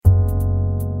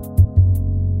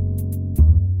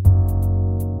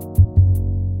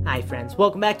friends.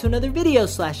 Welcome back to another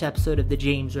video/episode of the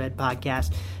James Red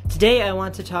Podcast. Today I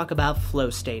want to talk about flow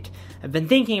state. I've been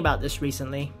thinking about this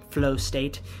recently, flow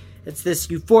state. It's this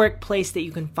euphoric place that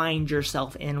you can find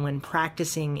yourself in when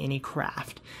practicing any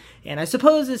craft. And I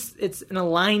suppose it's an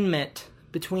alignment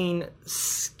between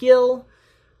skill,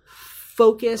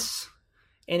 focus,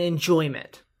 and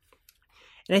enjoyment.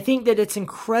 And I think that it's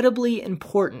incredibly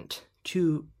important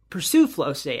to pursue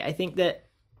flow state. I think that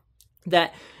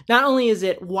not only is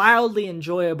it wildly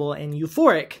enjoyable and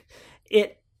euphoric,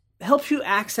 it helps you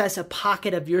access a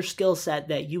pocket of your skill set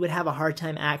that you would have a hard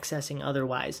time accessing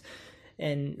otherwise.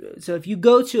 And so if you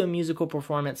go to a musical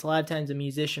performance, a lot of times a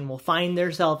musician will find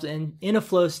themselves in a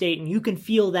flow state, and you can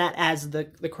feel that as the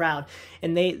crowd.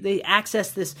 And they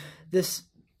access this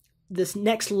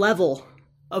next level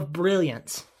of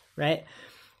brilliance, right?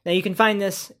 Now you can find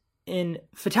this in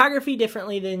photography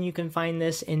differently than you can find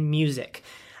this in music.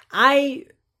 I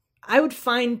would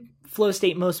find flow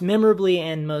state most memorably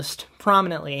and most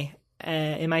prominently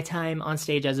in my time on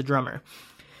stage as a drummer.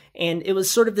 And it was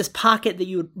sort of this pocket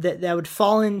that I would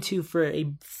fall into for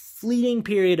a fleeting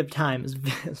period of time.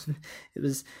 It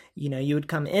was, you would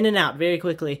come in and out very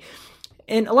quickly.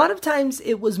 And a lot of times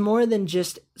it was more than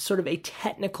just sort of a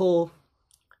technical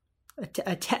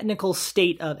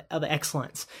state of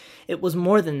excellence. It was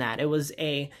more than that. It was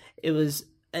an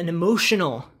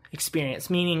emotional experience,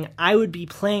 meaning I would be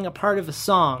playing a part of a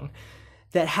song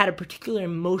that had a particular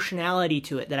emotionality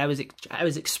to it that I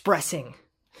was expressing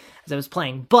as I was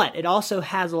playing. But it also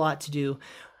has a lot to do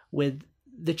with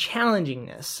the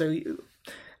challengingness. So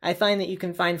I find that you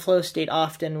can find flow state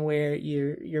often where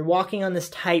you're walking on this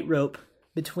tightrope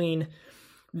between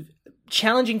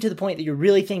challenging to the point that you're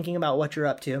really thinking about what you're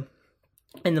up to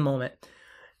in the moment,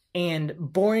 and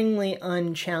boringly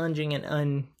unchallenging and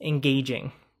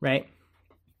unengaging, right?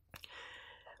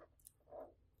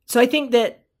 So I think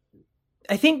that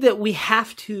we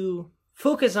have to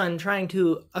focus on trying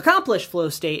to accomplish flow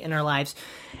state in our lives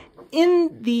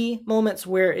in the moments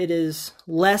where it is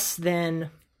less than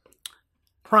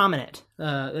prominent.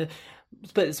 Let's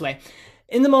put it this way.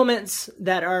 In the moments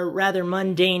that are rather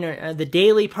mundane, or the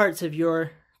daily parts of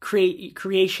your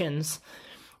creations,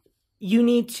 you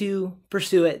need to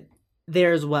pursue it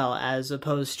there as well, as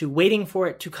opposed to waiting for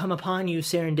it to come upon you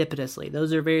serendipitously.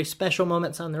 Those are very special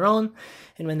moments on their own,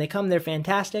 and when they come, they're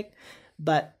fantastic.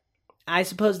 But I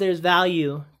suppose there's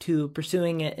value to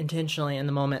pursuing it intentionally in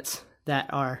the moments that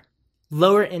are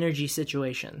lower energy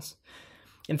situations.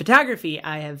 In photography,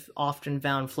 I have often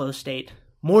found flow state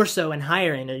more so in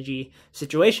higher energy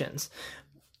situations.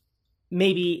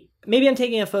 Maybe I'm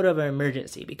taking a photo of an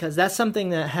emergency, because that's something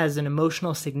that has an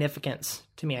emotional significance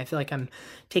to me. I feel like I'm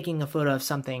taking a photo of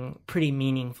something pretty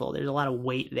meaningful. There's a lot of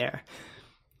weight there.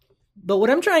 But what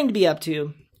I'm trying to be up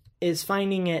to is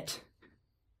finding it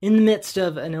in the midst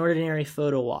of an ordinary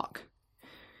photo walk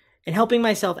and helping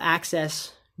myself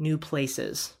access new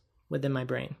places within my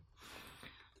brain.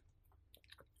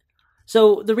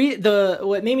 So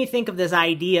what made me think of this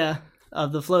idea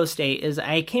of the flow state is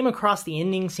I came across the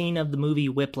ending scene of the movie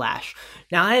Whiplash.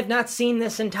 Now, I have not seen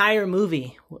this entire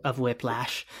movie of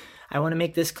Whiplash. I want to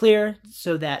make this clear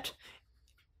so that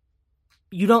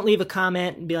you don't leave a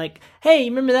comment and be like, hey,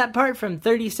 you remember that part from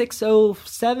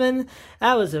 3607?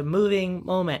 That was a moving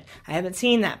moment. I haven't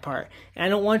seen that part. And I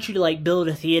don't want you to build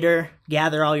a theater,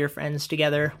 gather all your friends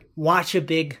together, watch a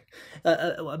big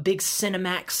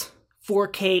Cinemax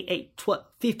 4K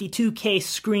 52K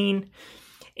screen,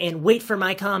 and wait for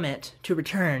my comment to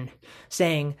return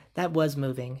saying, that was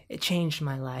moving. It changed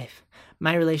my life.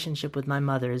 My relationship with my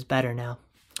mother is better now.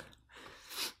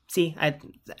 See, I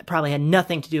probably had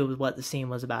nothing to do with what the scene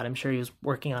was about. I'm sure he was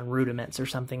working on rudiments or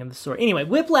something of the sort. Anyway,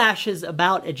 Whiplash is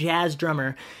about a jazz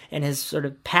drummer and his sort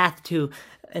of path to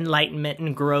enlightenment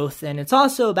and growth. And it's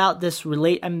also about this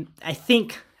I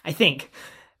think,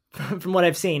 from what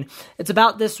I've seen, it's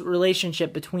about this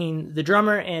relationship between the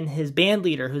drummer and his band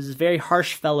leader, who's this very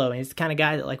harsh fellow. And he's the kind of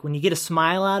guy that, when you get a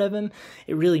smile out of him,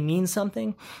 it really means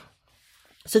something.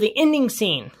 So the ending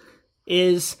scene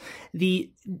is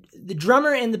the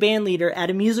drummer and the band leader at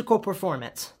a musical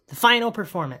performance, the final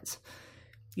performance.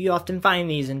 You often find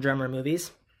these in drummer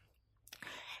movies.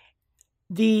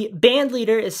 The band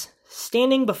leader is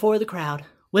standing before the crowd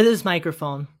with his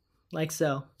microphone, like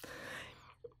so,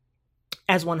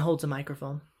 as one holds a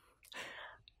microphone.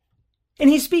 And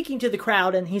he's speaking to the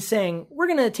crowd, and he's saying, we're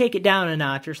going to take it down a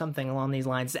notch, or something along these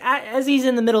lines. As he's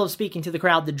in the middle of speaking to the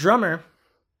crowd, the drummer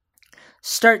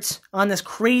starts on this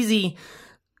crazy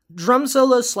drum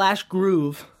solo /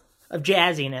 groove of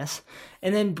jazziness,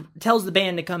 and then tells the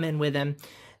band to come in with him.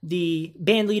 The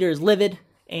band leader is livid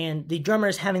And the drummer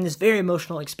is having this very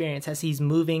emotional experience as he's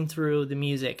moving through the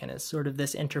music, and it's sort of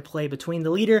this interplay between the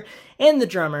leader and the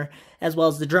drummer, as well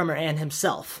as the drummer and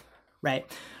himself, right?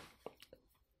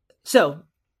 So,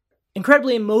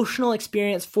 incredibly emotional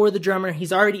experience for the drummer.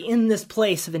 He's already in this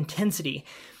place of intensity.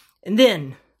 And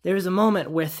then there's a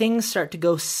moment where things start to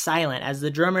go silent as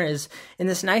the drummer is in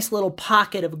this nice little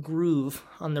pocket of groove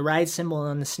on the ride cymbal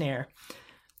and on the snare.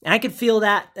 And I could feel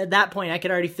that at that point. I could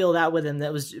already feel that with him.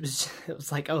 It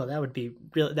was like, oh, that would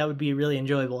be really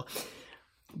enjoyable.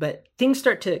 But things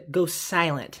start to go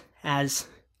silent as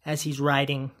he's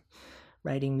writing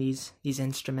these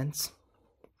instruments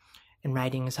and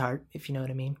writing his heart, if you know what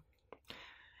I mean.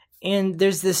 And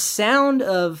there's this sound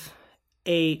of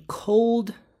a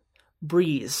cold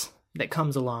breeze that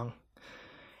comes along,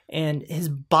 and his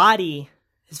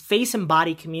face and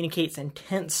body communicates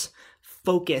intense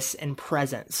focus and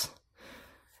presence,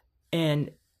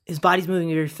 and his body's moving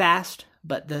very fast,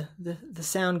 but the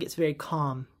sound gets very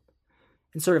calm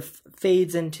and sort of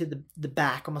fades into the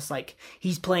back, almost like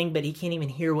he's playing but he can't even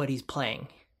hear what he's playing.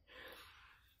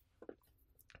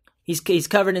 He's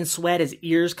covered in sweat. His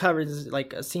ear's covered. There's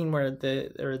like a scene where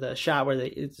the shot where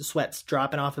the sweat's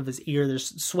dropping off of his ear.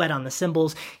 There's sweat on the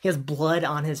cymbals. He has blood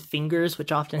on his fingers,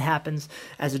 which often happens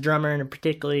as a drummer in a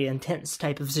particularly intense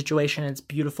type of situation. It's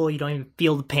beautiful. You don't even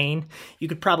feel the pain. You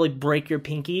could probably break your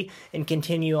pinky and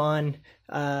continue on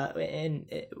in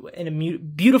a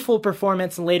beautiful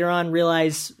performance, and later on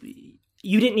realize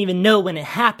you didn't even know when it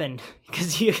happened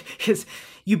because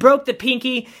you broke the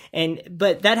pinky,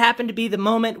 but that happened to be the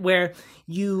moment where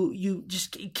you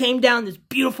just came down this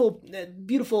beautiful,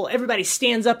 everybody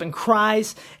stands up and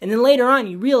cries, and then later on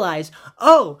you realize,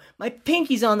 oh, my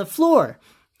pinky's on the floor.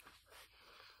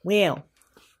 Well,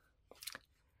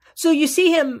 so you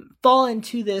see him fall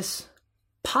into this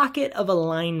pocket of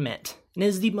alignment, and it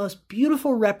is the most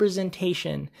beautiful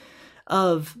representation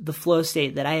of the flow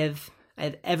state that I've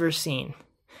ever seen.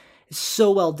 It's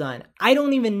so well done. I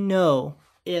don't even know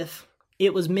if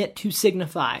it was meant to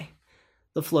signify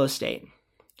the flow state.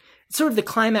 It's sort of the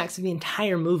climax of the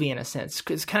entire movie in a sense.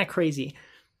 It's kind of crazy.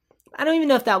 I don't even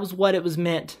know if that was what it was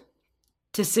meant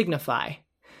to signify,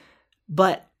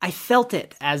 but I felt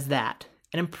it as that.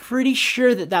 And I'm pretty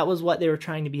sure that was what they were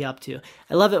trying to be up to.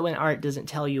 I love it when art doesn't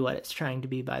tell you what it's trying to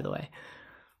be, by the way.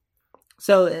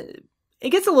 So it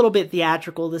gets a little bit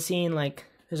theatrical, the scene. Like,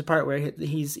 there's a part where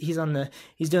he's doing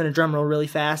a drum roll really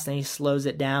fast, and he slows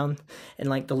it down, and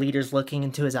like the leader's looking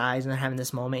into his eyes, and they're having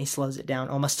this moment. He slows it down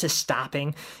almost to stopping,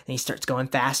 and he starts going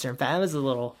faster and faster. It was a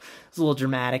little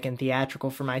dramatic and theatrical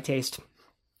for my taste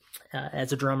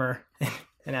as a drummer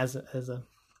and as a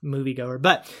moviegoer.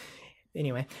 But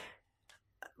anyway,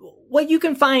 what you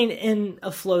can find in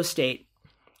a flow state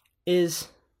is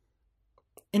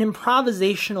an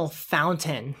improvisational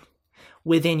fountain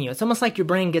within you. It's almost like your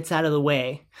brain gets out of the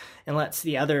way and lets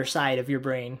the other side of your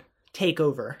brain take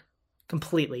over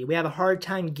completely. We have a hard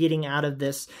time getting out of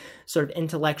this sort of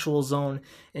intellectual zone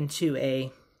into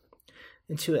a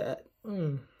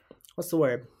what's the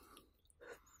word?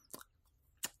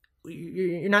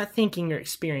 You're not thinking, you're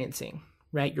experiencing,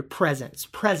 right? Your presence.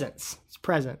 It's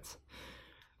presence.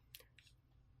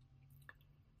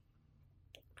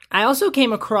 I also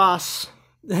came across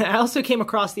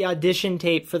the audition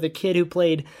tape for the kid who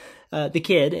played the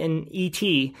kid in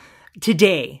E.T.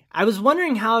 today. I was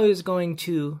wondering how I was going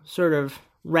to sort of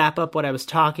wrap up what I was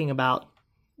talking about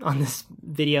on this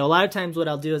video. A lot of times what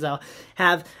I'll do is I'll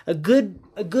have a good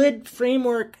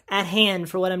framework at hand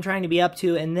for what I'm trying to be up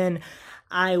to, and then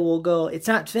I will go, it's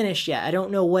not finished yet. I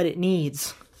don't know what it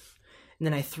needs. And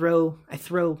then I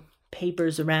throw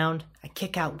papers around. I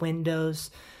kick out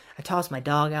windows. I toss my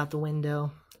dog out the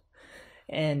window.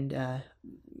 And,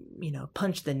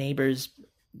 punch the neighbor's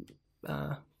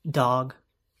dog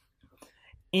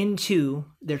into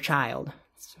their child.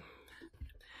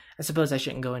 I suppose I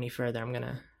shouldn't go any further. I'm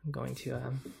going to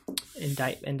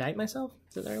indict myself.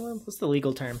 Is that the right word? What's the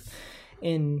legal term?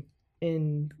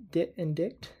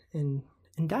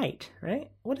 Indict, right?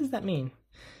 What does that mean?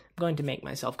 I'm going to make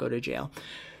myself go to jail.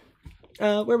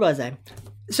 Where was I?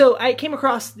 So I came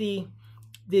across the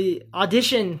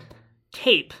audition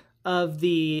tape of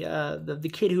the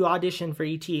kid who auditioned for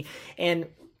E.T. and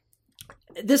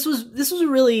this was a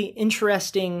really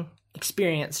interesting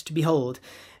experience to behold,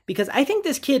 because I think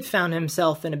this kid found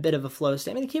himself in a bit of a flow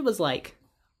state. I mean, the kid was like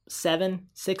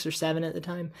 6 or 7 at the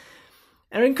time.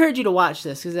 And I encourage you to watch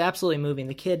this because it's absolutely moving.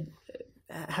 The kid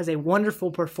has a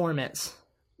wonderful performance,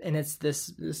 and it's this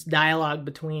dialogue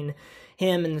between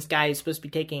him and this guy who's supposed to be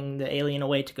taking the alien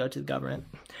away to go to the government.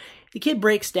 The kid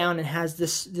breaks down and has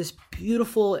this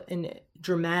beautiful and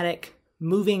dramatic,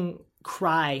 moving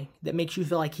cry that makes you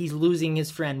feel like he's losing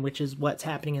his friend, which is what's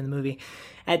happening in the movie.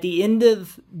 At the end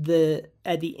of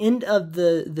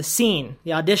the scene,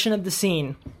 the audition of the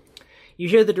scene, you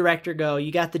hear the director go,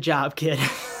 "You got the job, kid."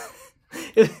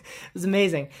 It was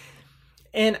amazing.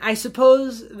 And I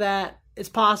suppose that it's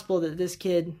possible that this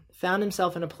kid found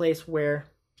himself in a place where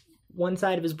one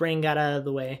side of his brain got out of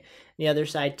the way, the other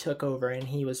side took over, and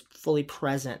he was fully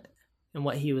present in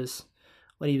what he was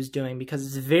doing, because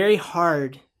it's very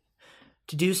hard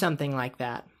to do something like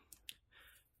that.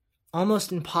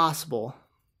 Almost impossible,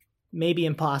 maybe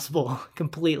impossible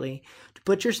completely, to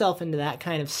put yourself into that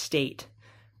kind of state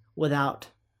without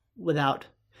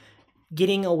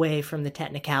getting away from the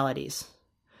technicalities.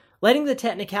 Letting the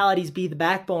technicalities be the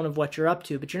backbone of what you're up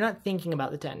to, but you're not thinking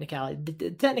about the technicalities.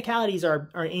 The technicalities are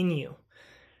in you.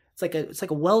 It's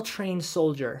like a well-trained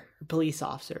soldier or police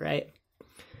officer, right?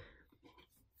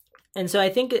 And so I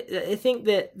think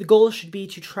that the goal should be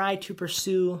to try to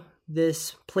pursue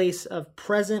this place of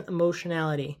present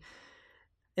emotionality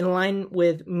in line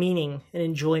with meaning and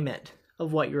enjoyment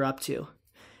of what you're up to.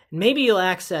 And maybe you'll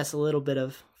access a little bit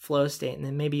of flow state, and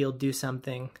then maybe you'll do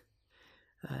something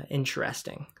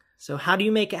interesting. So how do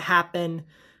you make it happen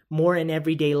more in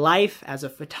everyday life as a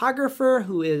photographer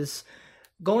who is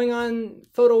going on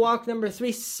photo walk number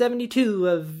 372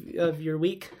 of your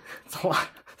week? It's a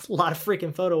lot of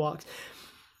freaking photo walks.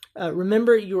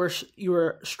 Remember, you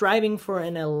are striving for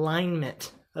an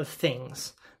alignment of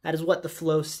things. That is what the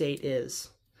flow state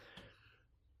is.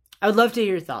 I would love to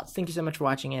hear your thoughts. Thank you so much for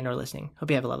watching and or listening.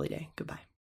 Hope you have a lovely day. Goodbye.